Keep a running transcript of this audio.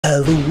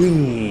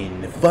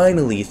Halloween!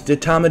 Finally, it's the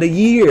time of the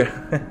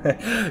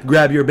year!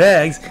 Grab your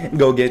bags and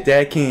go get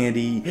that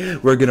candy.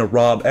 We're gonna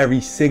rob every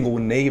single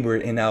neighbor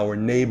in our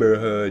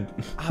neighborhood.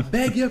 I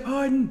beg your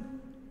pardon?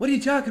 What are you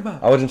talking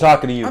about? I wasn't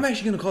talking to you. I'm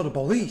actually gonna call the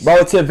police. Bro,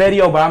 it's a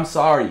video, but I'm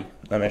sorry.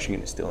 I'm actually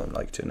gonna steal him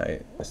like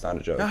tonight. That's not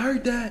a joke. I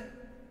heard that.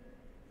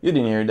 You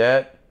didn't hear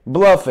that.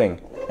 Bluffing.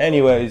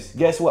 Anyways,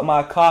 guess what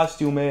my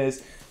costume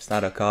is? It's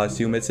not a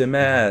costume, it's a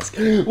mask.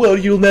 Well,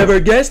 you'll never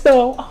guess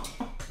though.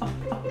 I'm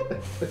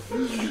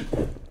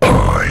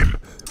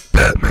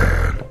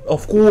Batman.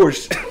 Of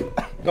course.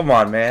 Come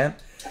on, man.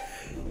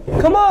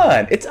 Come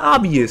on. It's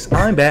obvious.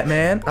 I'm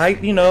Batman. I,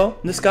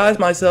 disguise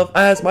myself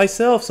as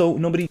myself so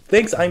nobody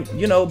thinks I'm,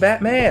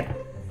 Batman.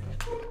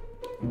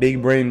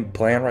 Big brain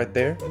plan right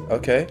there.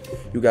 Okay.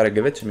 You gotta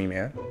give it to me,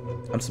 man.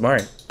 I'm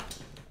smart.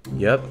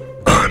 Yep.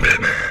 I'm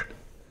Batman.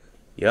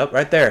 Yep,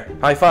 right there.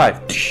 High five.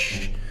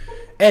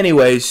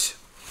 Anyways,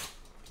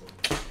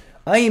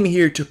 I am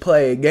here to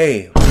play a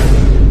game.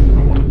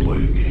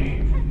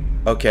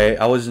 Okay,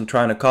 I wasn't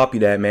trying to copy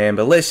that, man,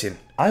 but listen,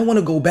 I want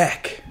to go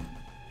back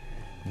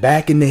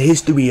in the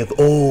history of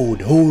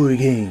old horror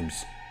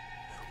games.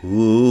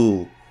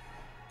 Ooh.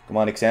 Come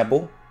on,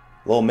 example.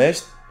 Little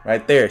mist.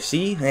 Right there.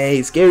 See?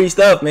 Hey, scary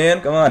stuff,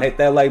 man. Come on, hit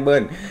that like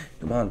button.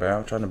 Come on, bro.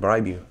 I'm trying to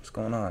bribe you. What's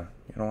going on?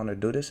 You don't want to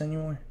do this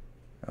anymore?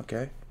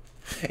 Okay.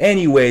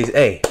 Anyways,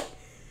 hey,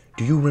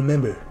 do you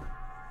remember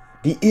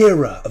the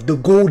era of the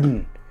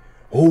golden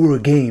horror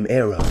game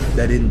era?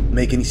 That didn't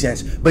make any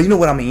sense, but you know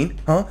what I mean,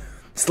 huh?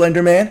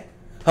 Slender Man,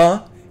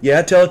 huh?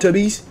 Yeah,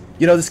 Teletubbies.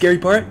 You know the scary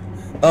part?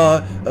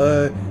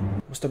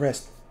 What's the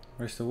rest?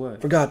 Rest of what?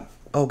 Forgot.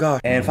 Oh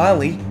gosh. And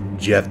finally,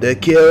 Jeff the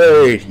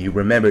Killer. You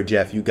remember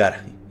Jeff? You gotta.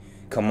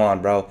 Come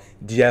on, bro.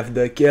 Jeff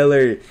the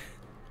Killer.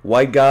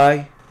 White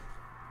guy.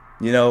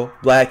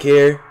 Black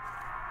hair.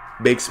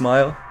 Big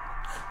smile.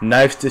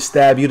 Knives to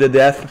stab you to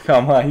death.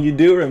 Come on, you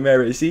do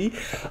remember, see?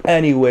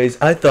 Anyways,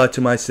 I thought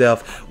to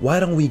myself, why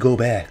don't we go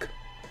back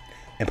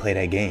and play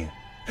that game?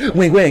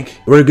 Wink,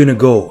 wink. We're gonna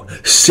go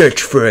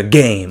search for a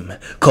game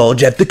called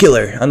Jeff the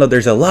Killer. I know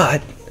there's a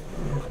lot.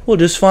 We'll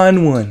just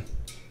find one.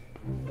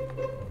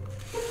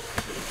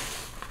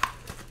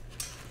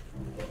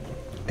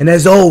 And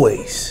as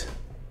always,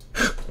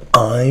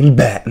 I'm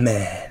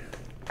Batman.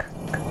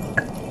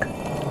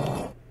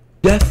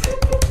 Jeff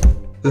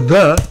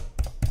the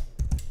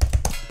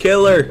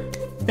Killer.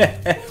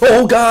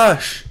 Oh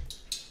gosh.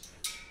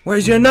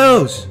 Where's your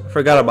nose?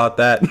 Forgot about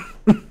that.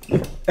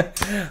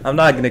 I'm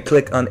not gonna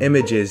click on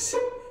images.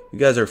 You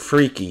guys are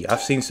freaky. I've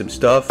seen some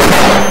stuff.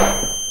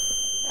 I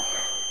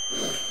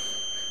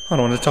don't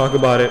want to talk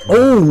about it.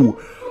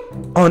 Oh,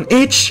 on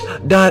itch.io.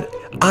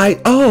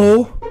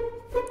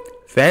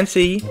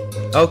 Fancy.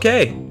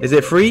 Okay, is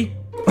it free?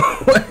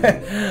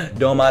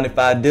 Don't mind if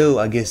I do.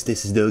 I guess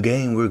this is the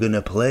game we're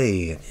gonna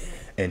play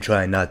and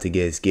try not to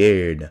get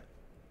scared.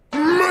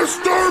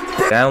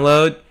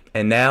 Download,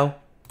 and now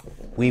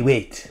we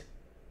wait.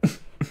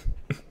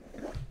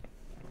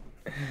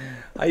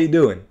 How you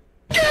doing?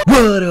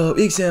 What up?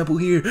 Example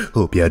here.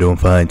 Hope y'all don't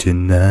find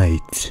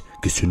tonight,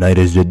 cause tonight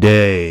is the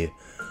day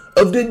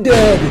of the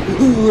dead.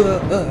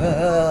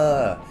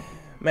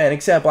 Man,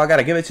 example, I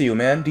gotta give it to you,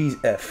 man. These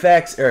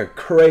effects are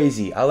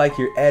crazy. I like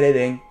your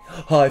editing.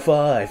 High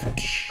five.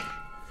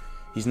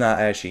 He's not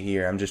actually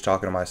here. I'm just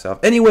talking to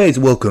myself. Anyways,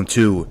 welcome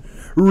to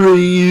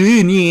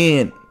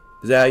Reunion.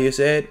 Is that how you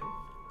say it?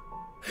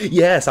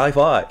 Yes, high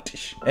five.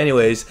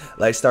 Anyways,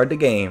 let's start the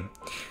game.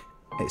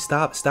 Hey,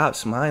 stop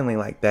smiling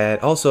like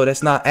that. Also,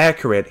 that's not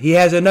accurate. He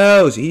has a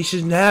nose. He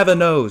shouldn't have a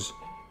nose.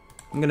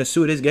 I'm gonna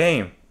sue this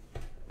game.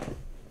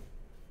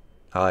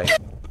 Hi.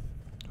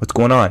 What's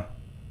going on?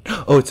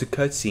 Oh, it's a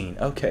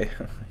cutscene. Okay.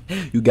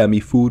 You got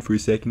me fooled for a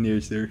second there,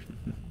 sir.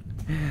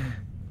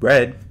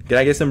 Bread. Can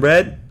I get some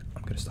bread?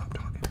 I'm gonna stop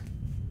talking.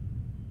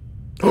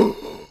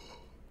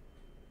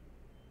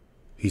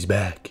 He's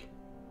back.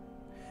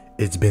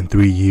 It's been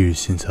 3 years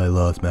since I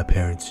lost my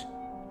parents.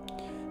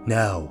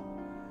 Now,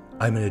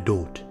 I'm an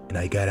adult and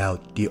I got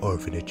out the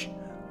orphanage.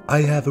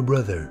 I have a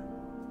brother.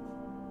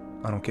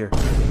 I don't care.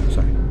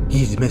 Sorry.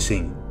 He's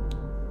missing.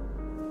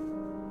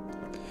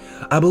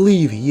 I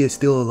believe he is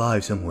still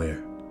alive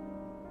somewhere.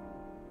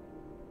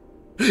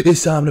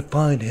 It's time to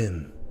find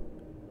him.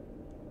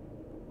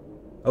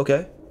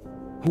 Okay.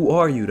 Who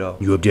are you though?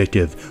 Your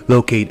objective: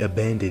 locate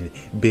abandoned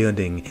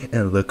building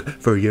and look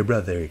for your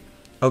brother.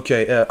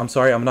 Okay, I'm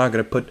sorry, I'm not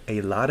gonna put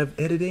a lot of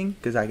editing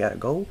because I gotta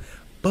go.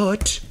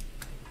 But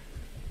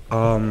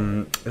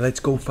let's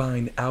go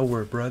find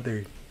our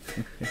brother.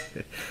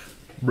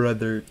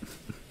 Brother.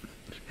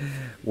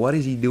 What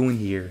is he doing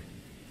here?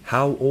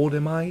 How old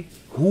am I?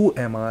 Who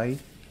am I?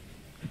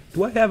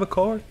 Do I have a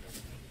car?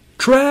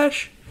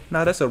 Trash?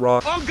 Nah, that's a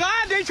rock. Oh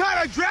God, they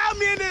trying to drown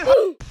me in this.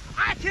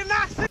 I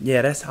cannot see.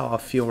 Yeah, that's how I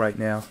feel right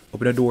now.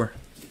 Open the door.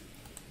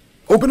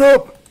 Open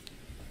up!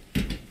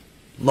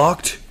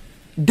 Locked.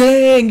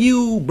 Dang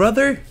you,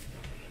 brother.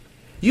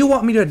 You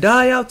want me to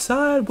die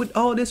outside with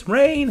all this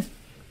rain?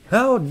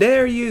 How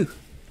dare you?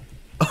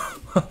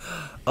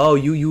 Oh,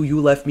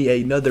 you left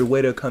me another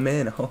way to come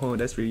in. Oh,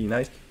 that's really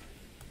nice.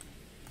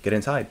 Get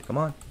inside. Come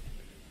on.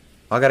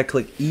 I gotta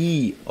click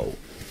E. Oh.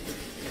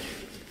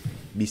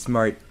 Be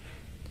smart.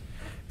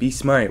 Be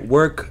smart.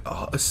 Work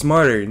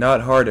smarter,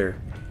 not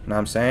harder. You know what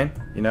I'm saying?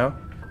 You know?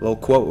 Little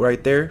quote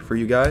right there for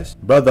you guys.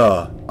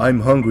 Brother,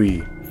 I'm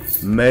hungry.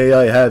 May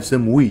I have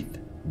some wheat,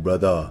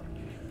 brother?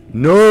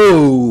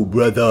 No,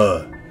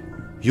 brother.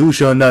 You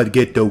shall not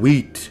get the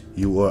wheat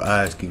you are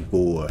asking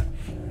for.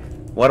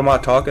 What am I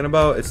talking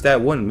about? It's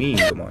that one meme.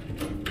 Come on.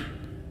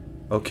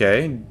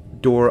 Okay.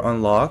 Door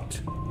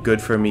unlocked.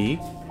 Good for me.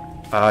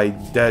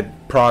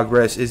 That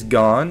progress is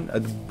gone.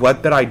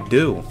 What did I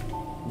do?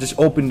 Just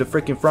open the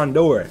freaking front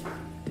door.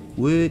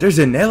 What? There's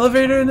an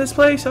elevator in this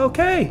place?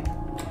 Okay.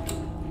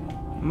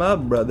 My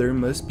brother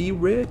must be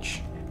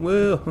rich.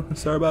 Well,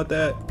 sorry about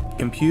that.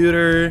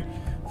 Computer,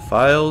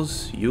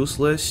 files,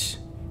 useless.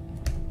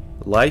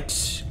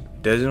 Lights,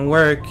 doesn't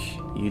work.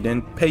 You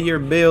didn't pay your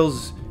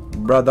bills,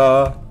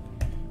 brother.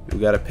 You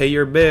gotta pay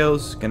your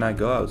bills. Can I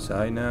go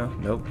outside now?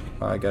 Nope.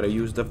 I gotta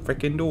use the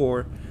freaking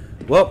door.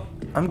 Well,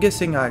 I'm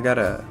guessing I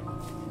gotta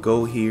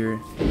go here.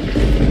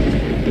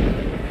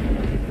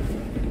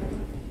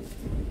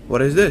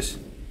 What is this?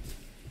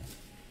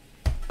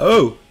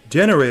 Oh,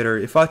 generator.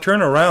 If I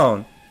turn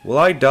around, will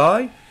I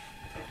die?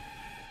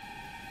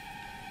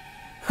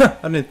 Huh,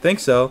 I didn't think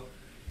so.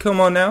 Come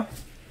on now.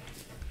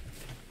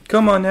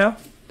 Come on now.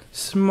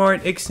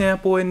 Smart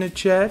example in the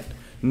chat.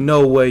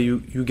 No way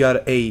you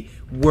got a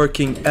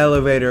working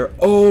elevator.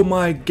 Oh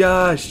my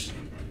gosh.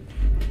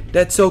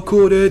 That's so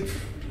cool, dude.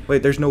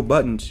 Wait, there's no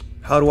buttons.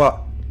 How do I...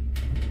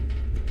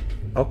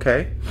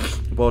 Okay.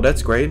 Well,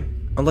 that's great.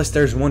 Unless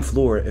there's one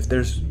floor. If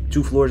there's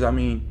 2 floors, I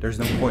mean, there's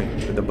no point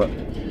with the button.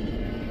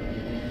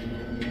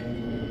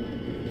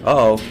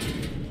 Uh-oh.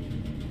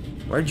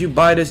 Where'd you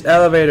buy this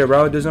elevator,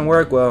 bro? It doesn't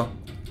work well.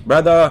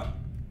 Brother.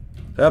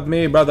 Help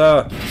me,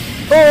 brother.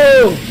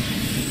 Oh!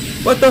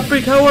 What the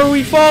freak? How are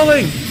we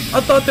falling?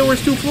 I thought there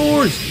was 2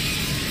 floors.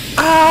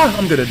 Ah!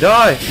 I'm gonna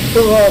die.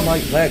 Oh, my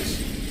legs.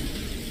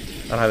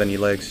 I don't have any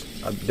legs.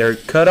 They're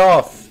cut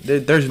off.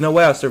 There's no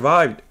way I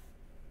survived.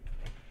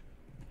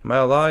 Am I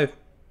alive?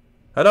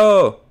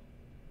 Hello?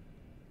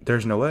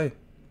 There's no way.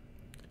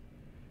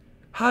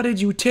 How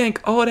did you tank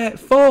all that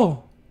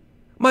fall?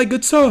 My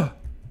good sir.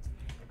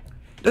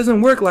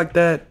 Doesn't work like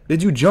that.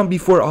 Did you jump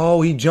before?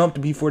 Oh, he jumped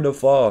before the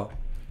fall.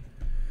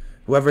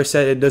 Whoever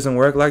said it doesn't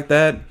work like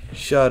that,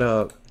 shut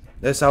up.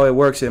 That's how it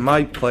works in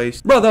my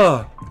place.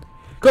 Brother!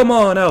 Come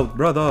on out,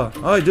 brother.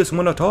 I just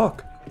want to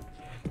talk.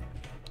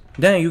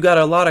 Dang, you got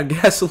a lot of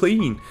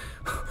gasoline.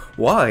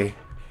 Why?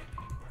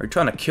 Are you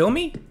trying to kill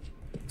me?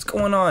 What's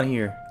going on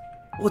here?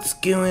 What's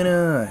going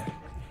on?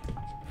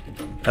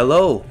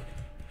 Hello?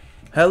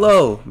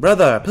 Hello,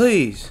 brother,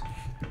 please.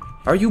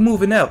 Are you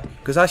moving out?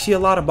 Because I see a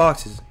lot of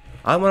boxes.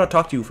 I want to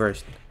talk to you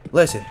first.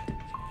 Listen,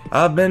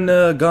 I've been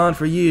gone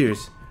for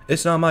years.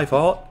 It's not my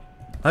fault.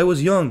 I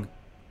was young.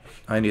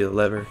 I need a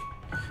lever.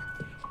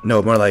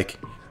 No, more like,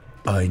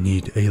 I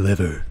need a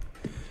lever.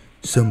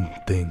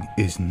 Something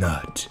is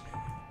not.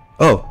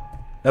 Oh,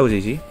 that was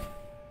easy.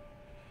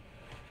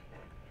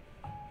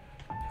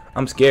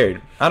 I'm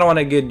scared. I don't want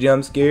to get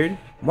jump scared.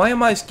 Why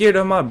am I scared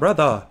of my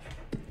brother?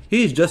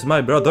 He's just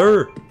my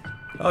brother.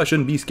 I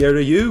shouldn't be scared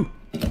of you.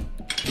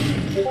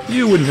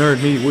 You wouldn't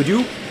hurt me, would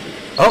you?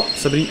 Oh,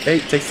 somebody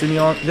texted me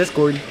on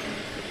Discord.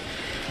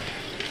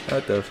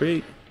 What the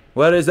freak?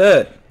 What is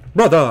that?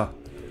 Brother!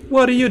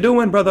 What are you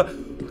doing, brother?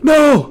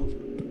 No!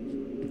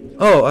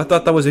 Oh, I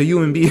thought that was a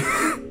human being.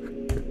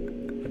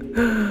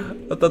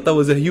 I thought that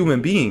was a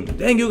human being.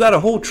 Dang, you got a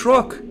whole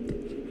truck.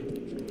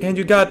 And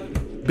you got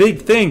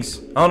big things.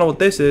 I don't know what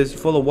this is.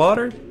 Full of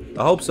water?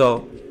 I hope so.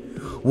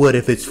 What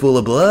if it's full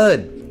of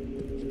blood?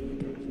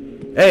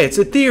 Hey, it's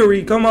a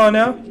theory. Come on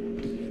now.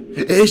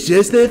 It's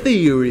just a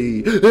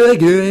theory. A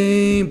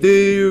game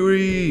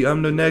theory.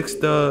 I'm the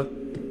next,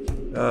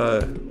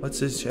 what's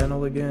his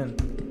channel again?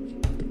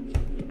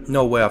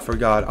 No way, I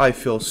forgot. I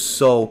feel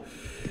so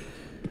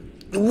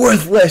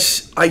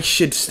worthless. I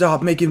should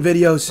stop making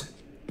videos.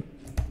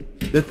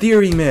 The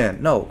Theory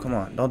Man. No, come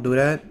on. Don't do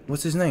that.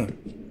 What's his name?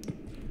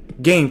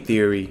 Game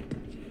Theory.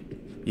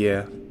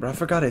 Yeah, but I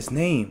forgot his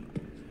name.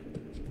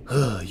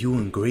 You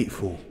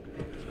ungrateful.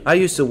 I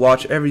used to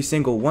watch every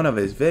single one of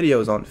his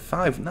videos on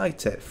Five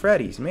Nights at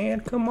Freddy's, man.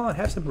 Come on,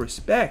 have some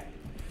respect.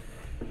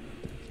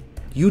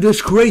 You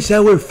disgrace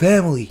our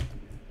family.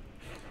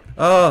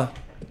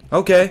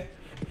 Okay.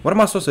 What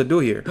am I supposed to do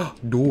here?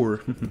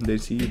 Door. They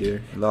see you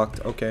there.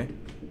 Locked. Okay.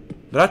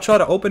 Did I try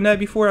to open that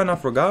before and I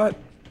forgot?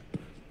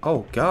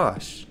 Oh,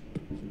 gosh.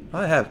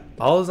 I have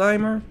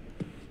Alzheimer?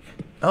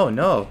 Oh,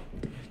 no.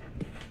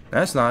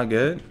 That's not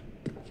good.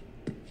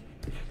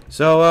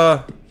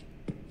 So,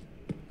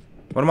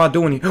 what am I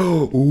doing here?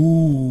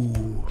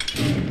 Ooh.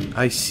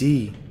 I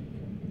see.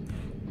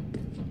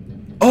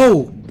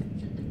 Oh!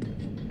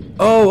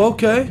 Oh,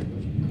 okay.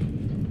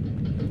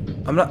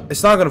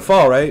 It's not gonna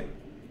fall, right?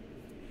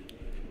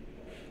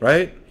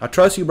 Right? I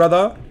trust you,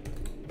 brother.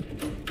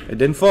 It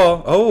didn't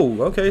fall.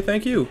 Oh, okay,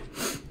 thank you.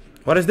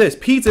 What is this?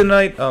 Pizza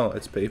night? Oh,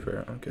 it's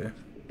paper. Okay.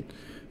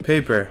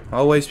 Paper.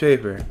 Always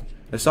paper.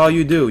 That's all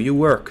you do. You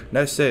work.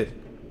 That's it.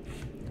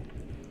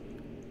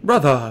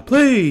 Brother,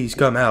 please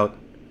come out.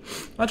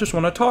 I just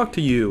want to talk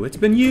to you. It's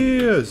been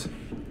years.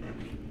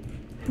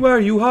 Where are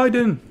you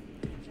hiding?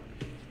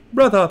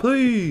 Brother,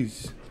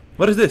 please.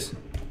 What is this?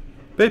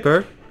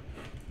 Paper?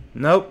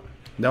 Nope.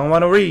 Don't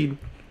want to read.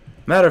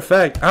 Matter of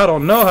fact, I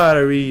don't know how to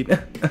read.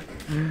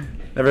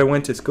 Never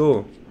went to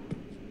school.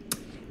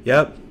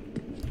 Yep.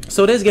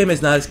 So this game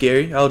is not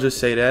scary. I'll just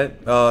say that.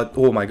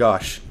 Oh my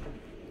gosh.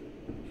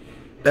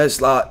 That's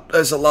a lot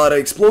of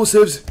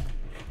explosives.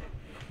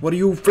 What are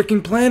you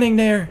freaking planning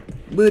there,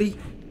 buddy?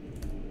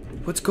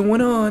 What's going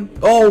on?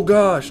 Oh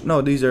gosh.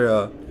 No, these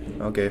are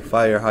okay,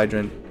 fire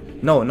hydrant.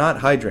 No,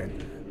 not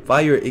hydrant.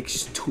 Fire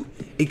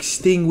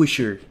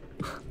extinguisher.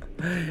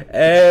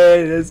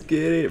 Hey, let's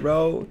get it,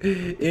 bro.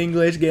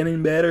 English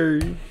getting better.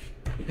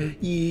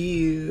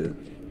 Yeah.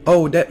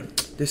 Oh,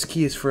 this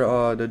key is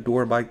for the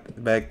door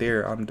back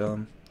there. I'm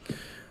dumb.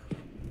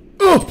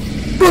 Oh,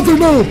 brother,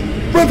 no,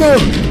 brother.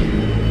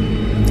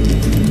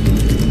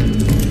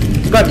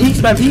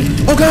 Spam E.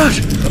 Oh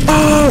gosh.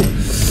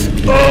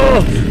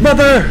 Oh,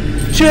 brother,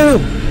 chill.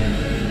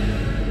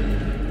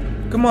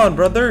 Come on,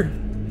 brother.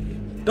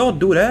 Don't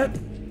do that.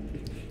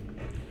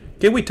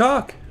 Can we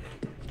talk?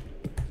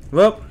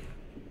 Well,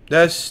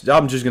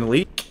 I'm just gonna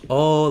leave.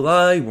 All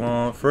I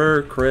want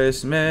for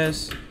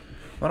Christmas.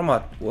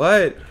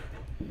 What?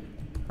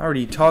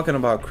 Already talking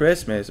about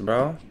Christmas,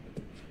 bro.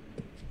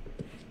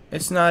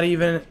 It's not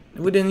even,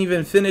 we didn't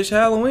even finish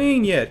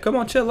Halloween yet. Come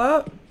on, chill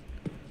out.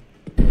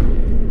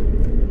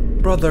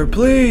 Brother,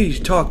 please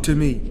talk to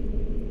me.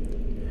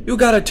 You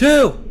gotta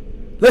chill.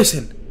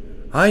 Listen,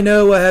 I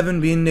know I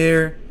haven't been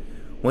there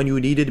when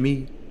you needed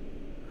me,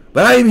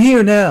 but I am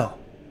here now.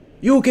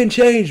 You can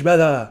change,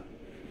 brother.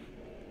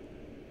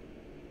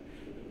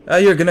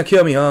 You're gonna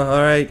kill me, huh?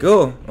 Alright,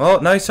 cool. Oh,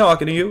 nice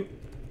talking to you.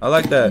 I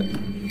like that.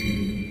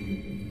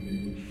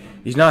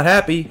 He's not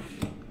happy.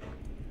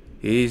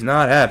 He's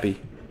not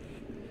happy.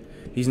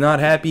 He's not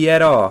happy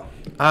at all.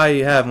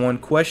 I have one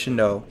question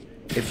though.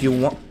 If you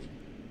want...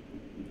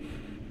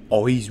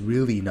 Oh, he's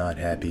really not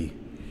happy.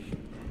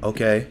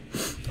 Okay.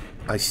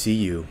 I see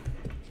you.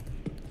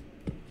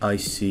 I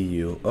see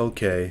you.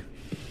 Okay.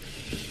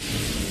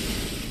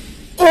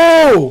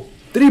 Oh!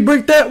 Did he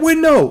break that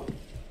window?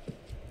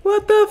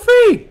 What the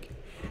freak?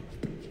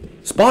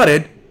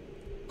 Spotted?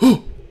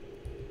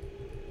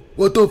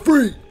 What the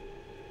freak?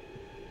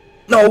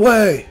 No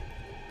way!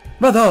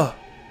 Brother,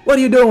 what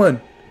are you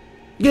doing?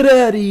 Get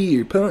out of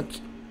here,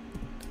 punch.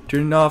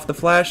 Turn off the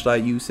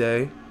flashlight, you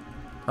say?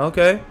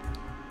 Okay.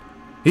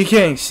 He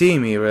can't see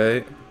me,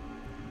 right?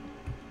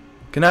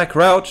 Can I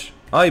crouch?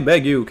 I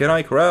beg you, can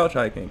I crouch?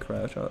 I can't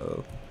crouch,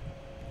 uh-oh.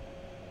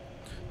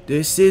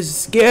 This is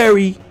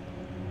scary.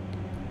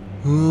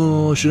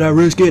 Oh, should I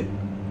risk it?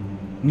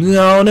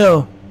 No,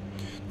 no.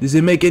 Does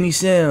it make any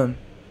sound?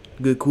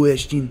 Good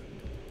question.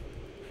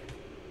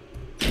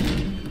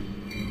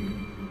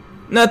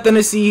 Nothing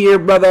to see here,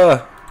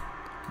 brother.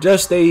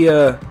 Just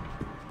a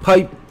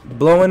pipe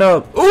blowing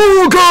up.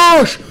 Oh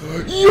gosh!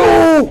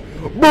 Yo!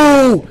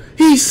 Bro!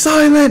 He's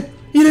silent!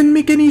 He didn't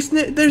make any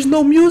there's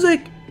no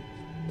music!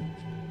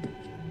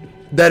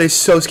 That is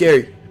so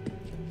scary.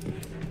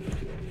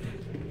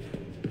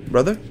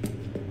 Brother?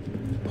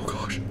 Oh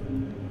gosh.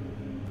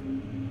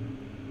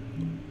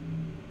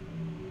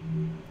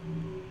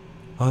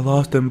 I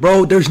lost him.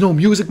 Bro, there's no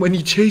music when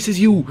he chases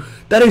you.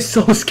 That is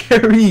so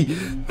scary.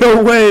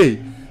 No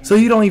way. So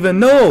you don't even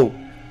know.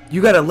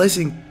 You gotta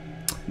listen.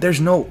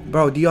 There's no...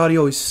 Bro, the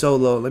audio is so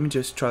low. Let me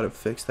just try to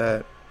fix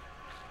that.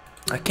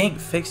 I can't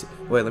fix it.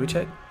 Wait, let me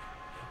check.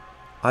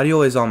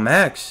 Audio is on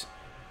max.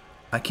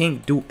 I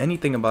can't do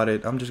anything about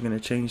it. I'm just gonna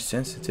change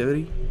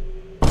sensitivity.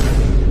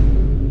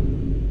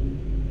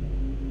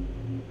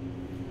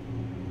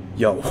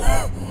 Yo.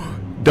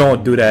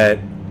 Don't do that.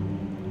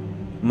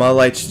 My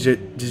lights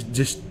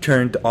just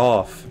turned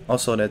off.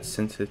 Also, that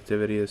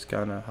sensitivity is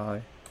kind of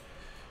high.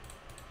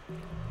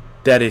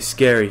 That is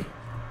scary.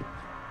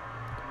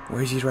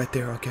 Where is he? Right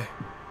there. Okay.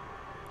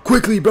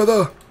 Quickly,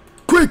 brother.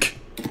 Quick.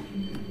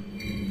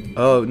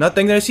 Oh,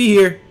 nothing that I see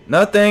here.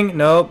 Nothing.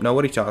 Nope. No,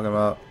 what are you talking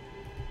about?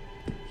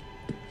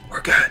 We're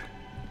good.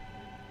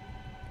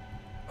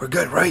 We're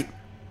good, right?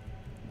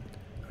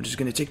 I'm just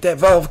gonna take that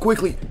valve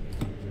quickly.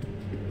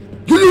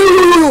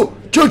 Chill.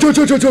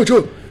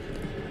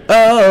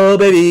 Oh,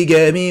 baby,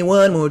 give me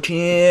one more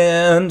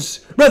chance.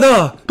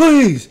 Brother,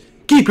 please,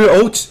 keep your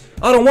oats.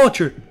 I don't want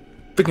your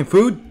freaking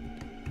food.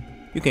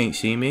 You can't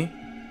see me.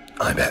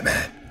 I'm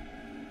Batman.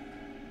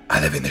 I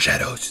live in the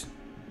shadows.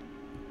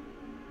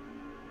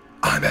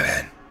 I'm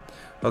Batman.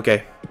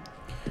 Okay.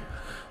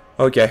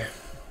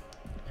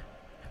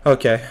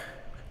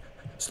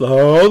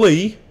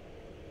 Slowly.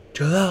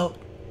 Chill out.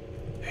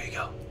 There you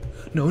go.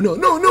 No.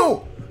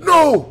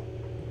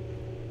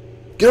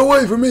 Get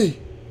away from me.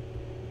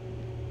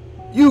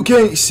 You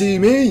can't see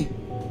me.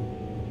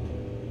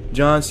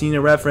 John Cena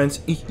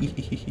reference.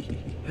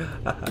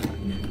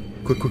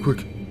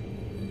 Quick.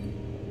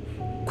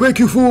 Quick,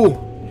 you fool.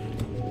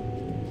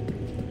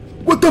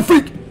 What the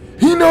freak?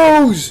 He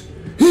knows.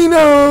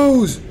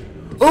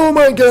 Oh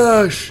my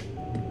gosh.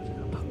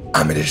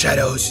 I'm in the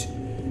shadows.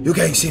 You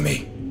can't see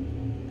me.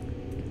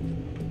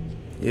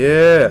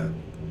 Yeah.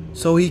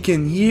 So he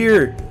can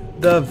hear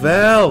the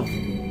valve.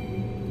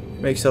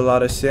 Makes a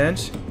lot of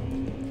sense.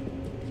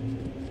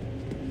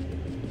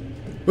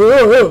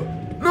 Oh,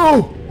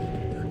 no!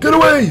 Get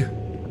away!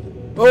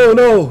 Oh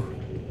no!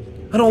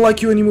 I don't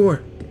like you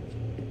anymore.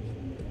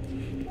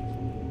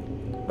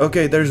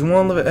 Okay, there's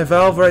one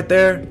valve right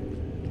there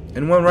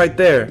and one right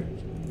there.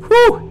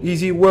 Whew!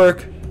 Easy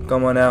work.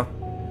 Come on now.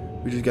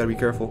 We just gotta be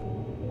careful.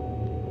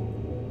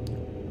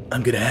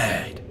 I'm gonna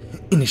hide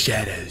in the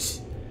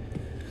shadows.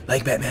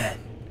 Like Batman.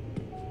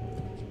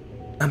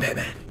 I'm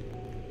Batman.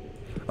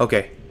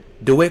 Okay.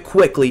 Do it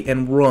quickly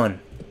and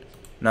run.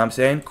 Know what I'm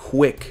saying?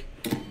 Quick.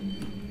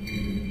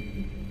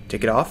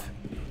 Take it off.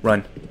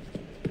 Run.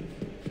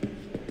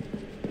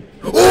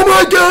 Oh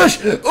my gosh!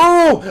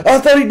 Oh! I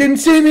thought he didn't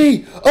see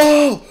me!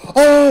 Oh!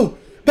 Oh!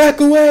 Back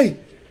away!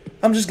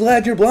 I'm just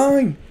glad you're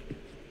blind.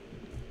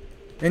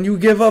 And you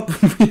give up.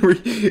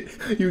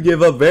 You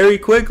give up very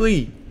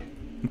quickly.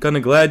 I'm kind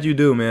of glad you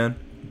do, man.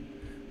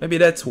 Maybe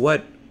that's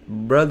what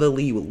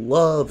brotherly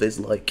love is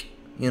like.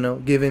 You know,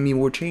 giving me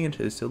more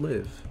chances to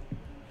live.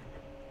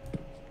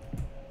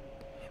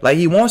 Like,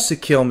 he wants to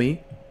kill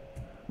me,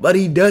 but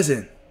he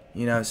doesn't.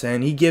 You know what I'm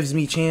saying? He gives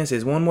me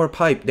chances. One more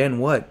pipe, then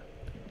what?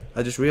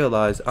 I just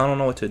realized I don't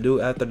know what to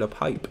do after the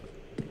pipe.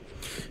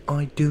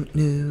 I don't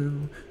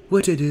know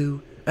what to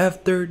do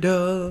after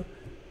the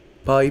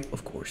pipe.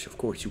 Of course,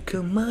 you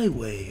come my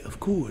way. Of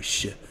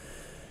course.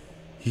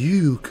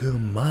 You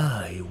come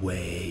my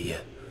way.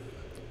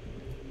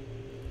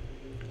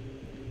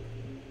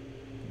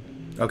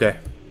 Okay.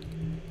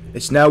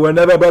 It's now or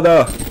never,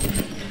 brother.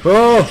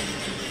 Oh!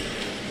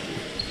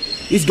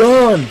 He's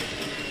gone!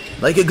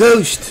 Like a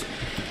ghost.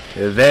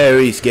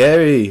 Very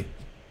scary.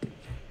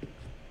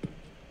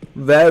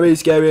 Very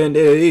scary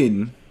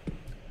indeed.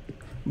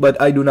 But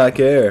I do not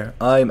care.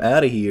 I'm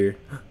out of here.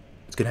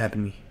 What's gonna happen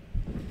to me?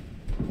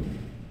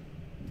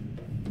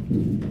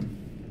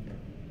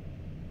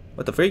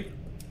 What the freak?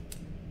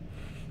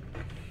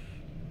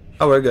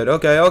 Oh, we're good.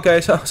 Okay,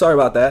 okay. So, sorry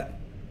about that.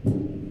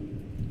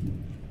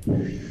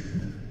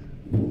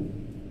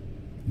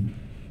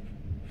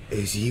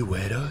 Is he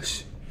with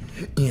us?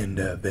 In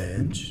the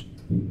bench?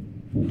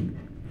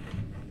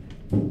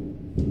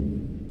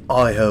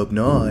 I hope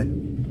not.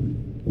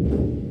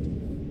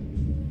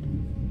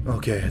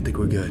 Okay, I think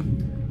we're good.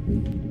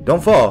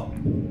 Don't fall.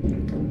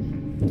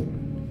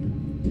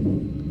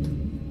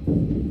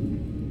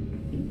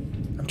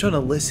 I'm trying to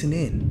listen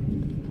in.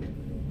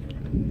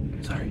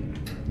 Sorry.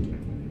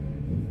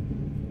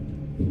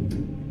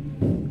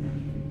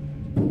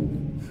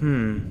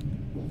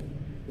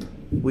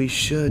 We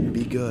should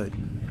be good.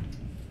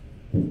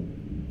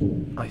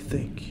 I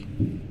think.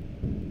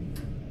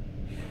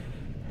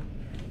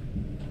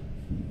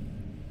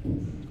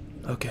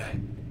 Okay.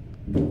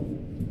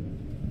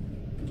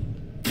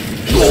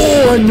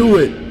 Oh, I knew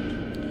it!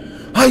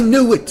 I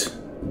knew it!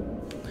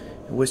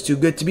 It was too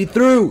good to be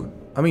true.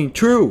 I mean,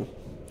 true.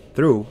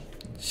 Through.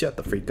 Shut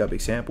the freak up,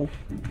 example.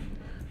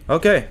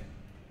 Okay.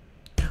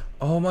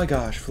 Oh my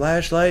gosh,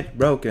 flashlight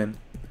broken.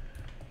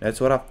 That's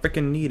what I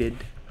freaking needed.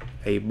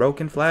 A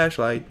broken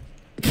flashlight.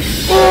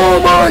 Oh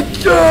my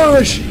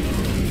gosh!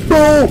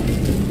 Bro!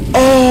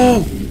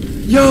 Oh!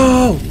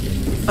 Yo!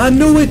 I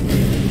knew it!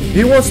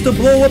 He wants to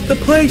blow up the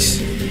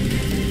place!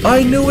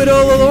 I knew it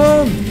all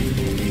along!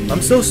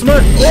 I'm so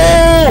smart!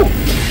 Oh!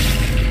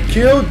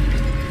 Killed?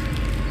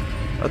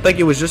 I think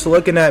he was just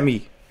looking at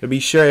me to be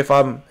sure if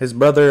I'm his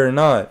brother or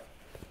not.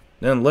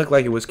 Didn't look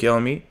like he was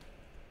killing me.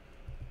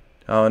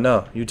 Oh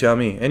no, you tell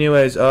me.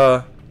 Anyways,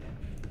 I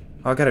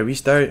gotta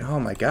restart. Oh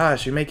my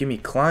gosh, you're making me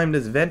climb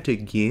this vent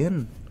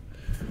again.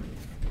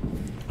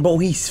 Bro,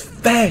 he's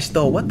fast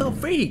though. What the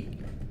freak?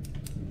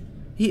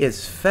 He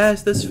is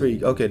fast as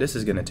freak. Okay, this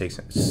is gonna take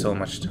so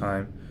much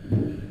time.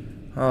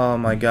 Oh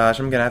my gosh,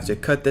 I'm gonna have to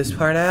cut this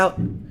part out.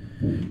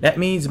 That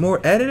means more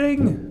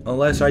editing,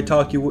 unless I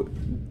talk you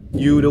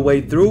the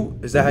way through.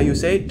 Is that how you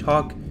say it?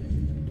 Talk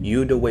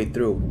you the way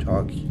through.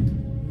 Talk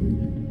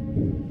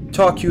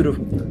you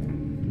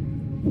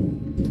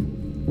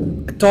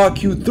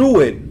through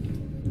it.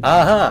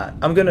 Aha,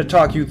 I'm gonna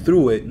talk you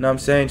through it. Know what I'm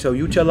saying? So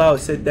you chill out,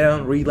 sit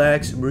down,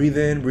 relax, breathe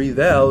in, breathe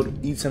out,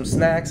 eat some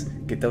snacks,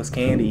 get those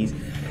candies,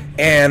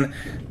 and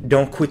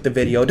don't quit the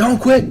video. Don't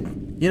quit.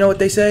 You know what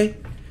they say?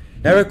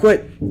 Never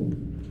quit.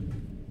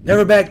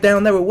 Never back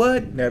down. Never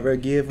what? Never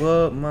give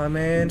up, my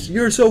man.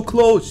 You're so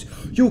close.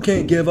 You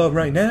can't give up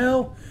right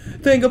now.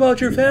 Think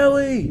about your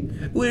family.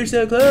 We're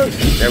so close.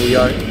 There we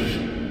are.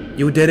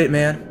 You did it,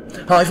 man.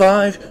 High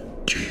five.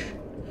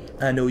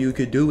 I know you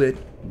could do it.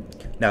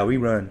 Now we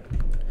run.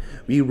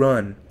 We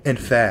run and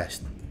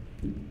fast.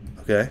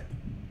 Okay?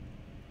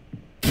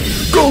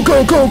 Go,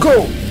 go, go,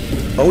 go!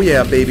 Oh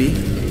yeah, baby.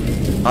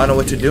 I know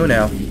what to do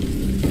now.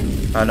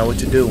 I know what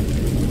to do.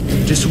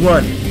 Just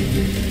run.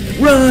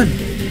 Run!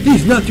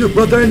 He's not your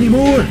brother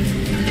anymore.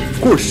 Of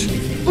course.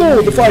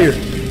 Oh, the fire.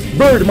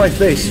 Burned my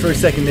face for a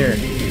second there.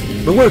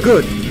 But we're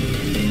good.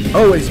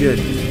 Always good.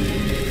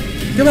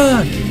 Come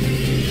on.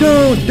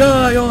 Don't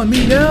die on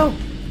me now.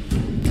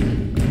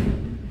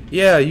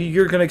 Yeah,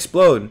 you're gonna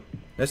explode.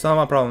 That's not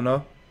my problem,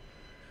 no.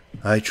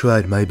 I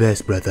tried my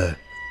best, brother.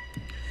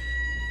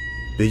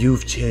 But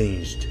you've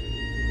changed.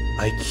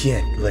 I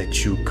can't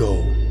let you go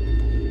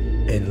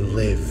and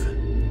live.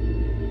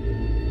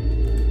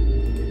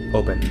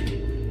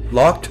 Open.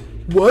 Locked?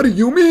 What do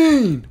you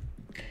mean?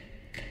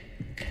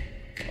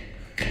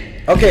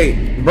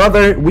 Okay,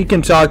 brother, we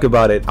can talk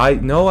about it. I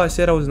know I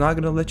said I was not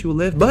gonna let you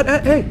live, but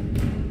hey.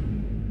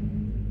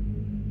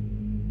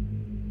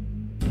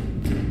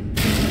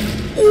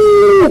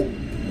 Ooh!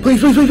 Please,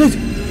 please, please,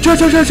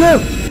 please! Chill!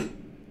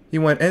 He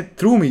went and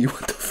threw me.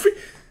 What the freak?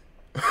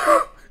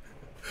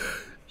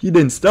 He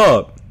didn't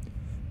stop.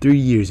 3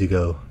 years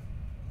ago.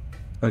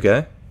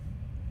 Okay.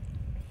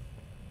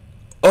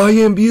 I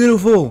am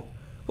beautiful.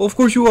 Well, of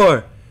course you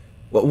are.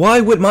 Why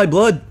with my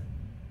blood?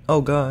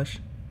 Oh gosh.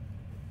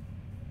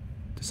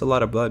 That's a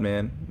lot of blood,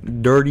 man.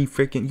 Dirty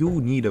freaking.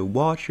 You need to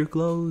wash your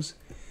clothes.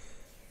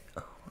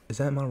 Is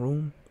that my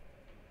room?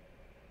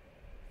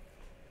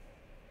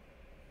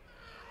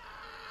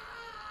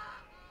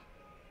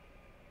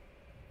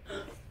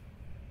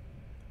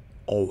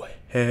 Oh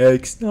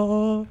heck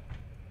no.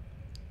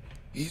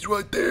 He's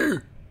right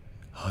there.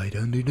 Hide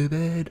under the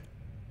bed.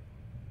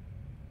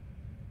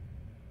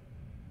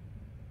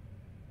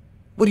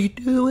 What are you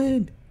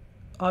doing?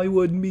 I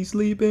wouldn't be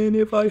sleeping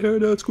if I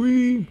heard a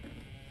scream.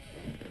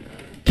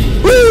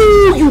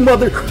 Woo! You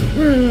mother...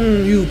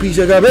 you piece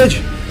of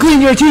garbage.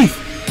 Clean your teeth.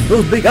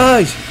 Those big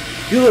eyes.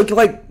 You look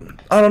like...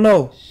 I don't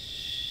know.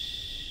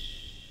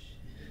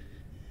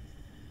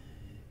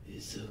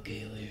 It's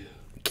okay, Lou.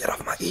 Get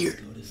off my ear.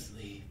 Go to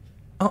sleep.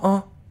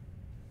 Am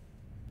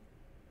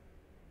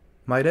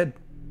I dead?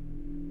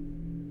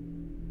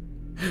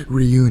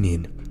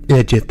 Reunion.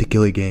 Edge of the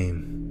Killer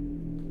game.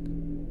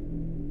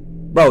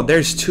 Bro,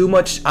 there's too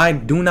much I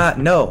do not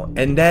know,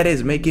 and that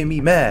is making me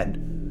mad.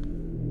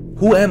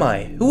 Who am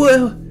I?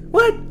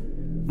 What?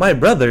 My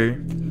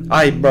brother?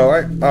 I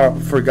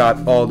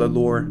forgot all the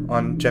lore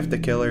on Jeff the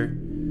Killer.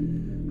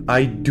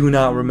 I do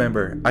not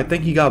remember. I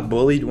think he got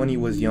bullied when he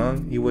was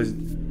young. He was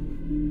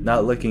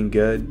not looking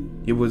good.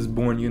 He was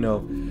born, you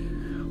know,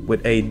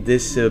 with a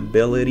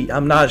disability.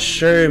 I'm not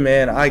sure,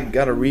 man. I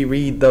gotta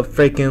reread the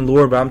freaking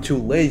lore, but I'm too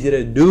lazy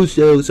to do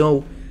so.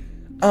 So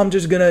I'm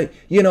just gonna,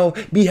 you know,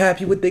 be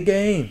happy with the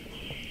game.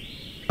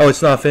 Oh,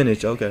 it's not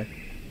finished. Okay.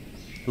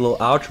 A little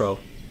outro.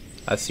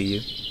 I see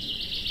you.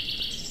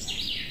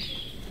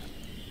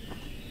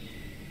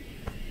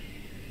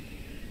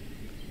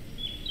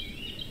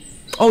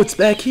 Oh, it's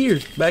back here.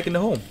 Back in the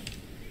home.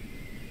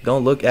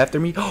 Don't look after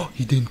me. Oh,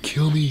 he didn't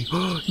kill me.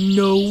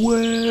 No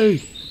way.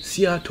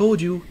 See, I told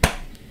you.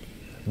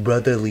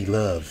 Brotherly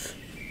love.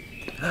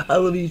 I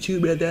love you too,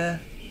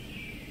 brother.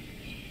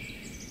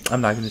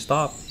 I'm not gonna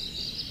stop.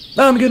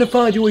 I'm gonna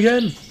find you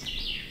again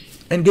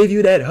and give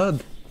you that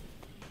hug.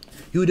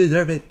 You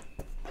deserve it.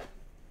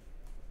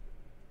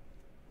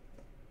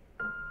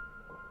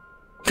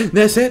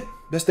 That's it.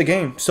 That's the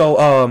game. So,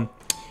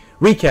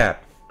 recap.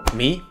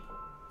 Me.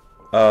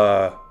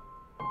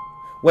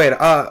 Wait.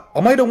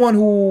 Am I the one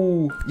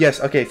who?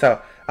 Yes. Okay.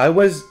 So I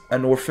was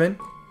an orphan.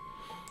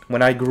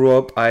 When I grew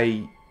up,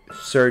 I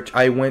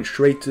went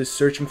straight to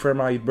searching for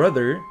my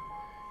brother,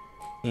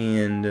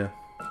 and.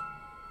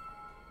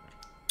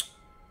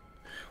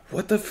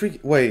 What the freak?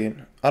 Wait,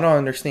 I don't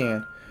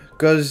understand.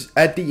 Because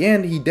at the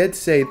end, he did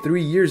say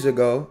 3 years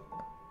ago.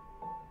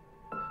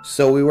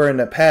 So we were in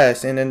the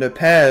past. And in the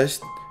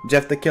past,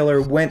 Jeff the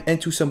Killer went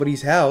into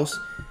somebody's house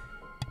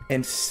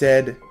and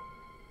said,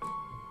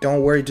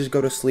 don't worry, just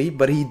go to sleep.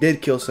 But he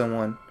did kill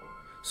someone.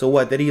 So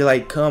what? Did he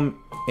like come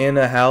in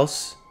a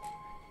house,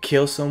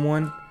 kill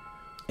someone?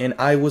 And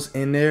I was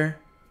in there,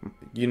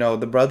 you know,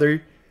 the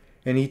brother.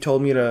 And he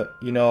told me to,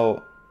 you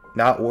know,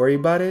 not worry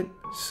about it.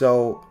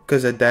 So,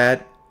 because of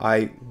that,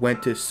 I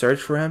went to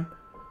search for him.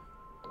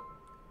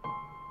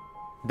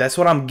 That's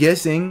what I'm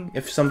guessing.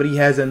 If somebody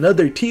has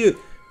another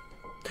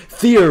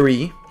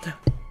theory,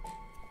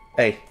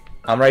 hey,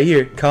 I'm right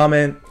here.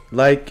 Comment,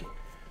 like,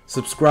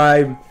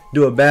 subscribe,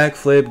 do a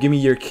backflip, give me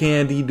your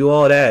candy, do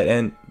all that,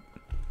 and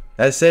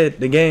that's it.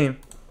 The game.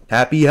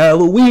 Happy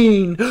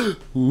Halloween!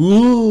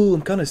 Ooh,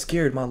 I'm kind of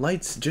scared. My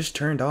lights just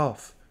turned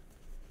off.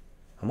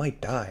 I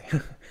might die.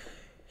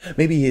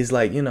 Maybe he's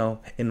like, you know,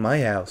 in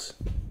my house.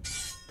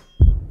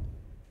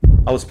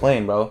 I was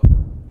playing, bro.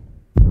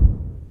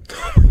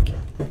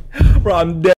 Bro, I'm dead.